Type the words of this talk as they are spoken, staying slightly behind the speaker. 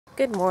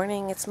Good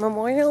morning. It's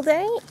Memorial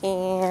Day,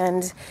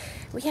 and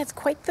we had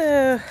quite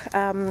the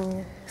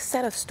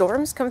set of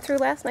storms come through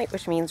last night,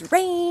 which means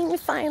rain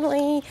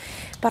finally.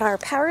 But our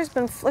power's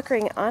been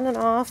flickering on and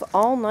off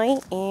all night,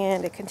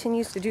 and it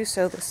continues to do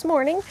so this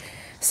morning.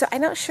 So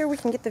I'm not sure we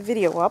can get the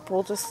video up.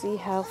 We'll just see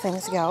how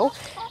things go.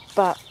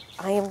 But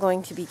I am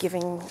going to be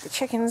giving the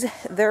chickens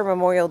their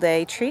Memorial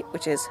Day treat,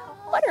 which is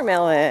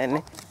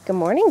watermelon. Good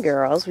morning,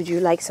 girls. Would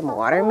you like some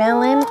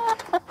watermelon?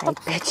 I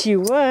bet you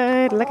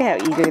would. Look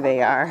at how eager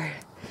they are.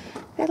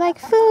 They're like,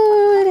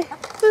 food,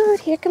 food.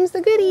 Here comes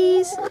the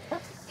goodies.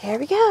 Here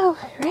we go.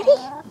 Ready?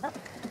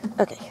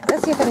 Okay,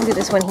 let's see if I can do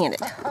this one-handed.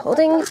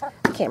 Holding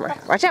the camera.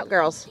 Watch out,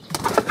 girls.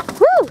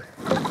 Woo!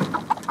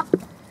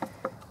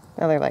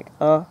 Now they're like,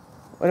 what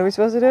are we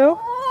supposed to do?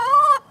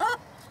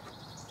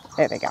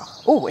 There they go.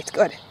 Oh, it's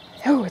good.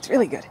 Oh, it's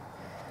really good.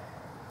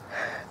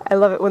 I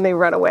love it when they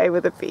run away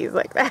with the peas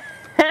like that.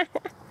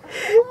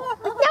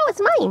 No,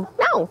 it's mine.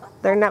 No,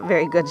 they're not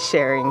very good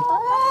sharing.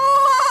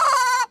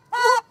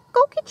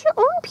 Go get your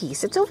own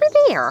piece. It's over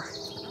there.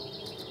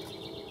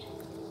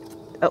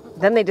 Oh,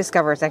 then they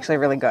discover it's actually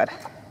really good.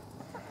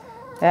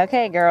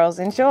 Okay, girls,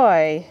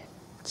 enjoy.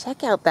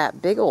 Check out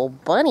that big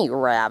old bunny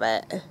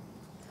rabbit.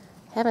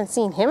 Haven't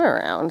seen him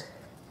around.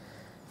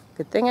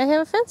 Good thing I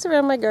have a fence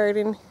around my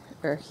garden,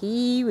 or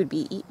he would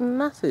be eating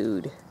my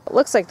food. It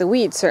looks like the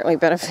weeds certainly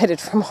benefited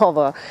from all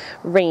the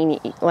rain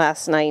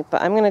last night,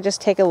 but I'm going to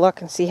just take a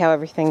look and see how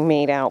everything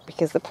made out,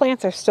 because the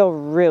plants are still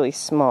really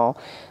small.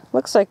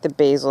 Looks like the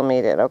basil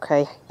made it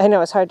okay. I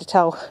know it's hard to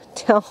tell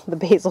the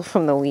basil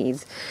from the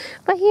weeds,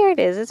 but here it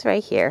is. It's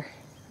right here.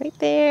 Right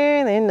there,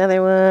 and then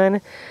another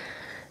one.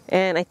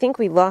 And I think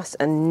we lost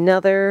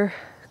another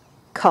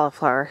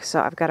cauliflower,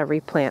 so I've got to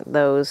replant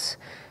those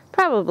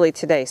probably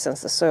today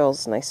since the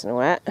soil's nice and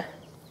wet.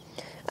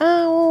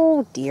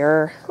 Oh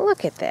dear,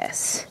 look at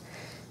this.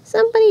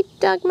 Somebody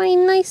dug my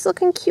nice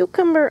looking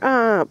cucumber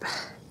up.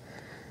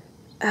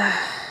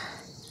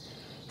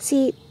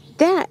 See,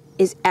 that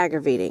is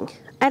aggravating.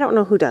 I don't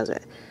know who does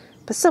it,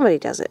 but somebody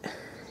does it.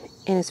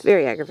 And it's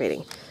very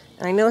aggravating.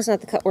 And I know it's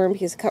not the cutworm,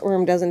 because the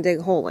cutworm doesn't dig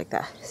a hole like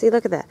that. See,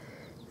 look at that.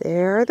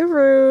 There are the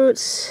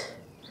roots.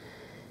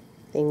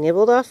 They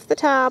nibbled off the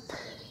top.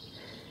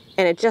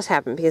 And it just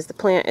happened because the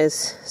plant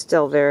is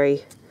still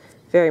very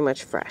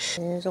much fresh.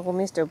 There's old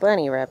Mr.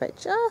 Bunny Rabbit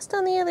just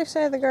on the other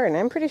side of the garden.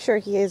 I'm pretty sure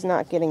he is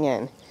not getting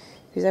in,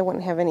 because I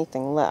wouldn't have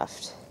anything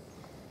left.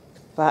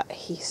 But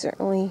he's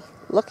certainly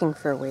looking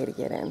for a way to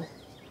get in.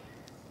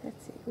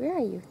 Let's see, where are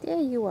you? There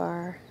you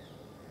are.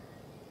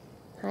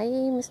 Hi,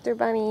 Mr.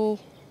 Bunny.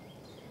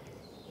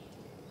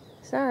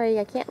 Sorry,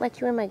 I can't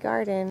let you in my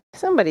garden.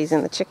 Somebody's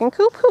in the chicken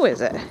coop. Who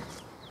is it?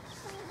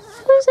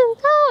 Who's in?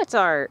 Oh, it's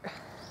Art.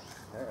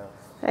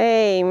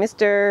 Hey,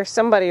 Mr.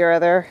 Somebody or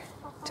other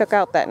took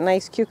out that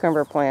nice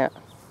cucumber plant.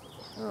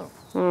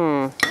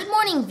 Good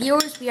morning,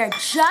 viewers. We are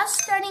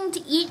just starting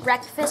to eat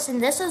breakfast,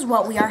 and this is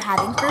what we are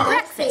having for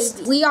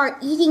breakfast. We are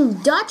eating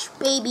Dutch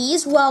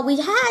babies. Well, we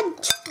had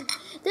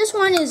this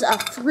one is a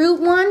fruit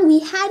one.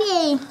 We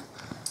had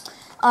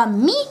a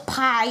meat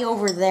pie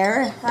over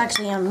there,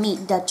 actually a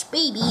meat Dutch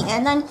baby,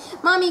 and then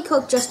Mommy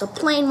cooked just a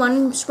plain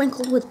one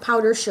sprinkled with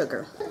powdered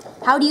sugar.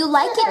 How do you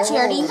like it,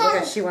 Charity?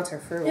 She wants her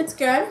fruit. It's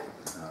good.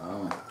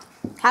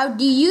 How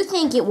do you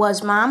think it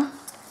was, Mom?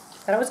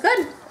 Thought it was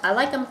good. I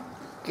like them.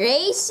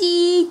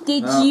 Gracie,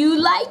 did you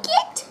like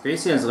it?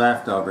 Gracie has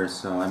leftovers,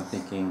 so I'm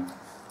thinking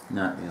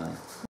not really.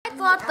 I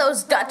thought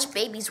those Dutch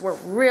babies were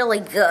really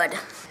good.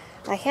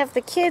 I have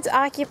the kids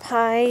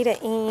occupied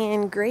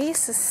and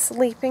Grace is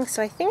sleeping,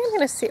 so I think I'm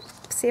going to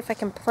see if I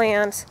can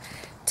plant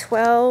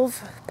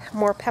 12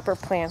 more pepper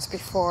plants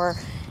before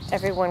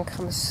everyone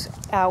comes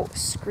out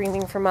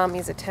screaming for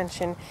Mommy's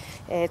attention.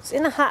 It's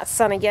in the hot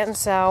sun again,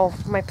 so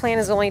my plan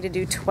is only to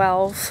do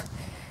 12.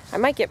 I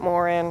might get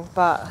more in,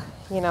 but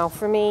you know,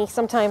 for me,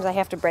 sometimes I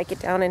have to break it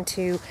down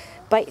into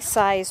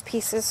bite-sized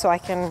pieces so I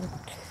can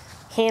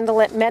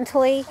handle it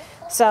mentally.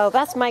 So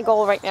that's my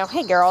goal right now.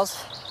 Hey girls,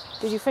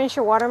 did you finish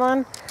your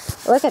watermelon?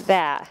 Look at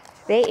that.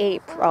 They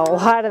ate a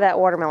lot of that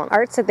watermelon.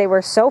 Art said they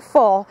were so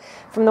full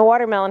from the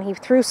watermelon, he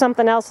threw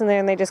something else in there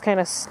and they just kind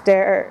of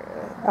stared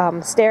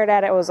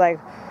at it. It was like,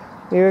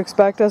 you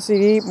expect us to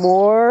eat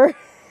more?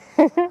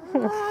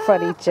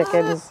 Funny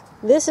chickens.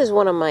 This is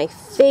one of my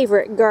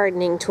favorite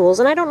gardening tools,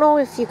 and I don't know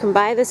if you can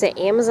buy this at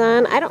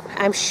Amazon.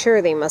 I'm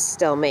sure they must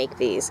still make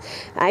these.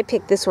 I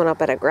picked this one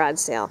up at a garage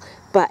sale,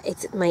 but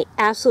it's my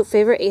absolute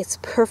favorite. It's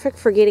perfect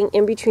for getting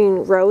in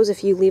between rows.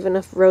 If you leave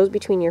enough rows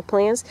between your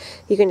plants,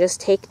 you can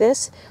just take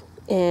this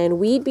and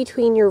weed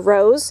between your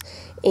rows,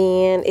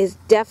 and is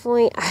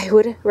definitely, I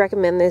would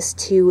recommend this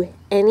to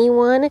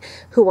anyone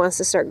who wants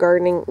to start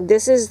gardening.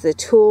 This is the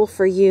tool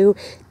for you.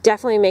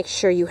 Definitely make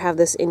sure you have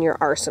this in your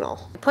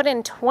arsenal. Put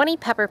in 20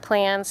 pepper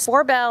plants,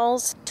 4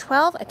 bells,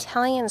 12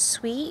 Italian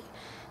sweet,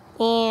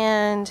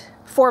 and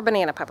 4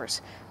 banana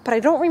peppers. But I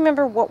don't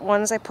remember what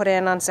ones I put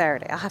in on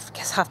Saturday. I'll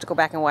have to go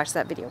back and watch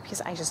that video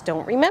because I just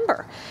don't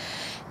remember.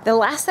 The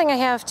last thing I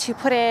have to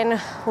put in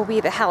will be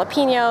the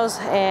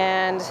jalapenos,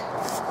 and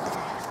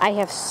I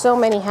have so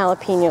many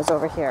jalapenos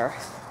over here.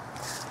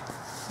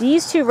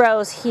 These 2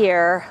 rows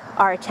here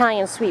are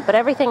Italian sweet, but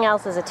everything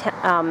else is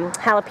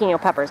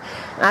jalapeno peppers.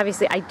 And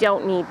obviously I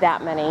don't need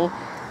that many.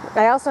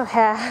 I also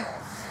have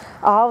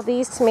all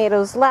these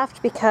tomatoes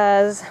left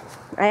because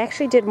I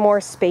actually did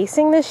more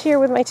spacing this year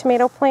with my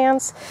tomato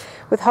plants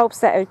with hopes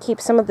that it would keep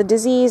some of the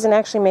disease and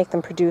actually make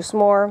them produce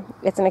more.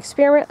 It's an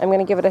experiment. I'm going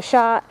to give it a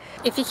shot.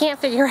 If you can't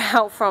figure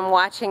out from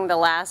watching the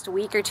last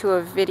week or 2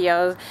 of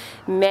videos,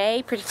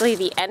 May, particularly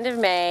the end of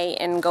May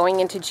and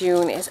going into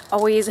June, is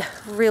always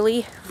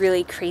really,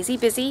 really crazy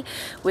busy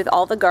with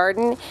all the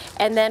garden.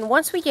 And then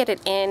once we get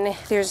it in,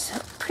 there's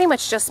pretty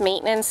much just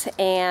maintenance,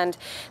 and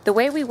the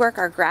way we work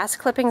our grass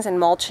clippings and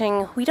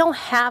mulching, we don't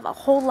have a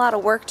whole lot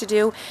of work to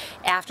do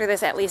after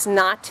this, at least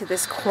not to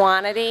this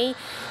quantity.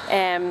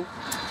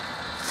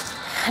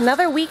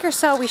 Another week or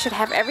so we should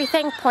have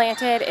everything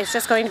planted. It's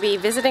just going to be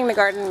visiting the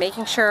garden,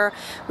 making sure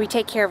we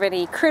take care of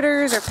any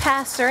critters or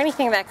pests or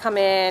anything that come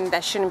in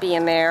that shouldn't be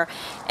in there,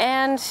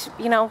 and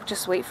you know,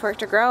 just wait for it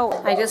to grow.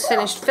 I just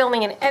finished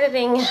filming and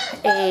editing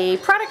a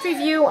product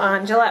review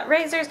on Gillette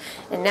razors,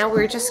 and now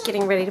we're just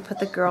getting ready to put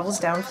the girls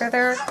down for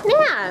their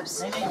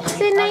naps.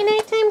 Is it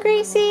night-night time,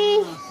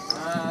 Gracie?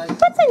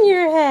 What's in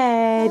your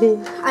head?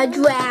 A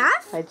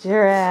giraffe. A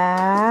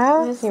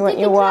giraffe. You want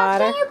your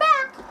water?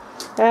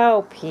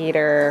 Oh,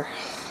 Peter.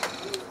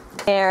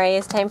 Mary,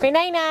 it's time for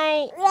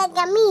night-night. Look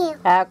at me.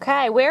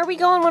 Okay, where are we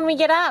going when we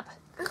get up?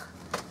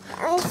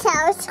 Grandma's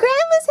house.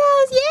 Grandma's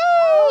house,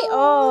 yay!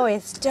 Oh,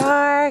 it's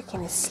dark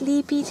and it's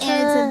sleepy time.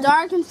 And it's a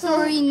dark and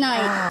stormy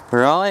night.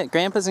 We're all at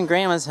Grandpa's and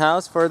Grandma's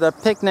house for the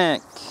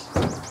picnic.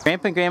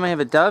 Grandpa and Grandma have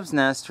a dove's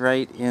nest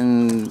right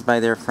in by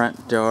their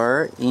front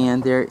door,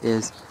 and there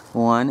is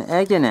 1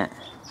 egg in it.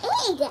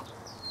 Egg. There's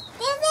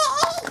an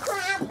egg,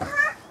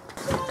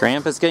 Grandpa.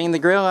 Grandpa's getting the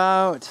grill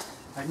out.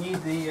 I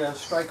need the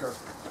striker.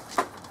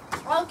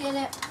 I'll get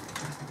it.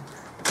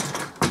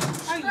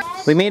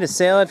 We made a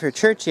salad for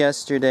church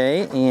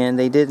yesterday, and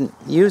they didn't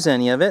use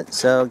any of it,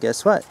 so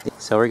guess what?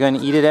 So we're going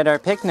to eat it at our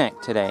picnic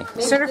today.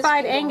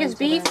 Certified Angus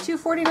beef,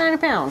 $2.49 a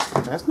pound.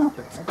 That's not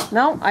bad.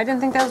 No, I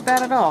didn't think that was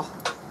bad at all.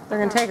 They're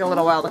going to take a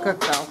little while to cook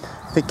though.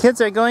 The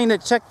kids are going to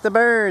check the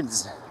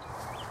birds.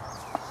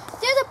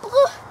 There's a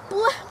blue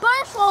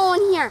barn swallow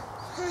in here.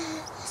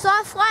 Saw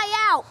it fly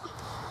out.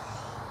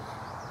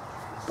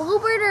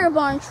 Bluebird or a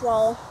barn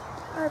swallow?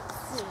 Let's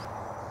see.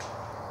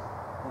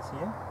 Is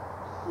here?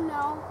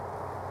 No.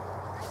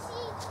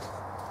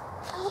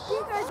 Oh,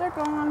 you guys are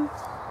gone.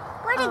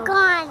 Where'd it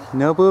gone?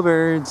 No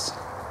bluebirds.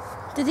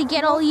 Did they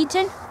get all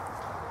eaten?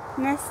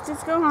 Nest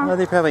is gone. Oh,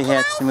 they probably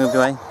hatched and moved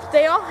away.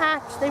 They all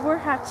hatched. They were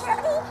hatched. Can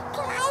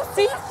I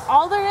See,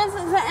 all there is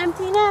an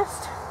empty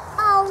nest.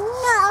 Oh,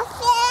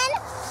 nothing.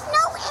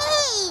 No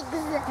eggs.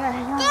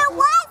 There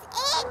was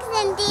eggs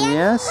in there.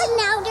 Yes. But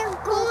now they're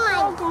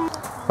gone.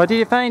 What did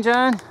you find,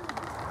 John?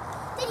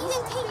 They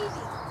didn't take it.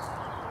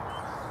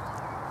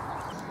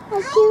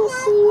 I can't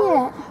see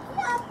it.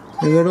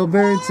 The little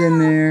birds in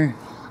there.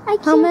 I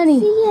can't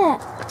see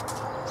it.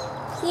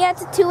 See,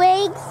 that's 2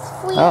 eggs,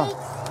 3 eggs.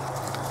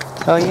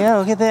 Oh yeah,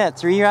 look at that.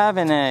 3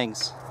 robin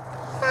eggs.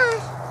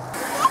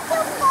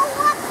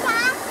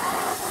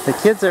 The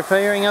kids are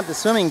firing up the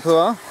swimming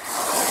pool.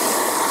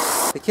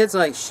 The kids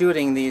like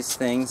shooting these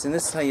things, and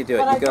this is how you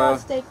do it. You go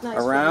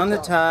around the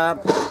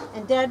top,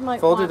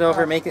 fold it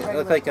over, make it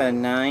look like a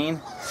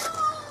 9,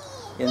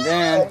 and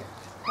then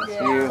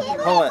you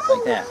pull it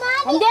like that.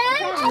 And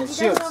it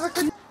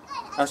shoots.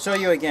 I'll show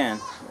you again.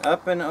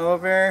 Up and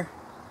over,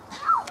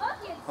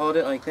 hold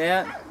it like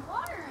that.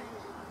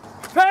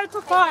 Try it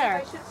to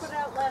fire.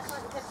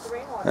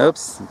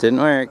 Oops, didn't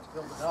work.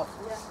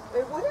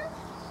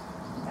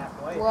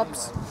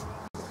 Whoops.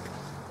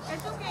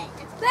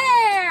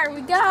 There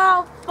we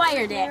go.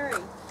 Fired it.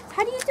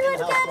 How do you do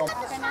it again?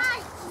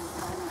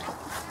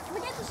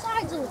 Look at the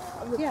sides of the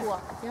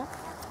pool. Yeah.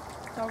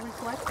 It's all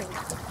reflecting.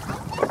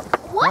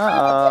 What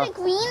happened to the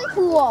green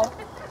pool?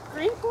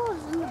 Green pool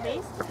is in the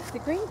basement. The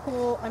green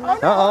pool, I'm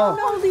not.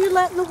 no, you're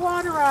letting the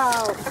water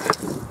out.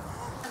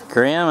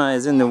 Grandma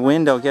is in the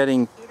window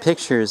getting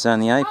pictures on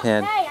the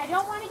iPad. Hey, I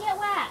don't want to get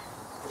wet.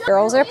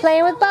 Girls are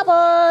playing with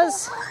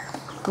bubbles.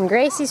 And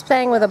Gracie's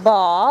playing with a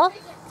ball.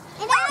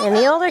 And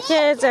the older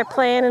kids are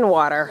playing in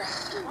water.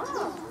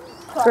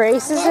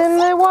 Grace is in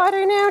the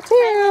water now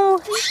too.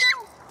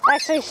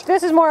 Actually,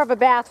 this is more of a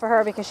bath for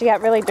her because she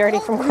got really dirty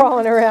from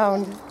crawling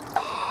around.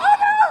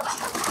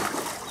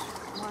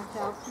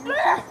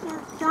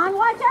 John,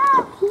 watch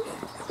out! Here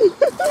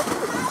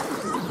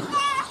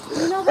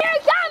he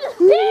comes!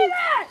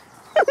 Peter!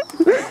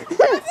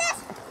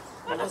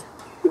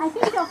 I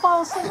think he'll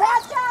fall asleep.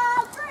 Watch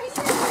out,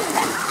 Gracie!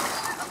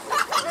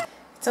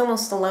 It's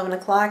almost 11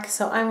 o'clock,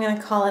 so I'm going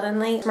to call it a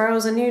night.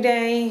 Tomorrow's a new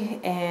day,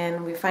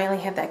 and we finally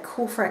have that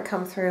cool front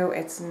come through.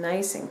 It's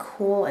nice and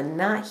cool and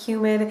not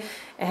humid,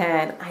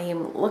 and I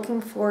am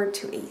looking forward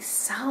to a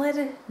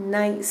solid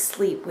night's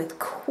sleep with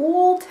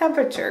cool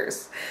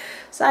temperatures.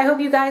 So I hope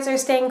you guys are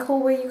staying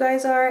cool where you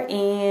guys are,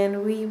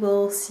 and we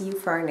will see you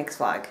for our next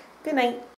vlog. Good night.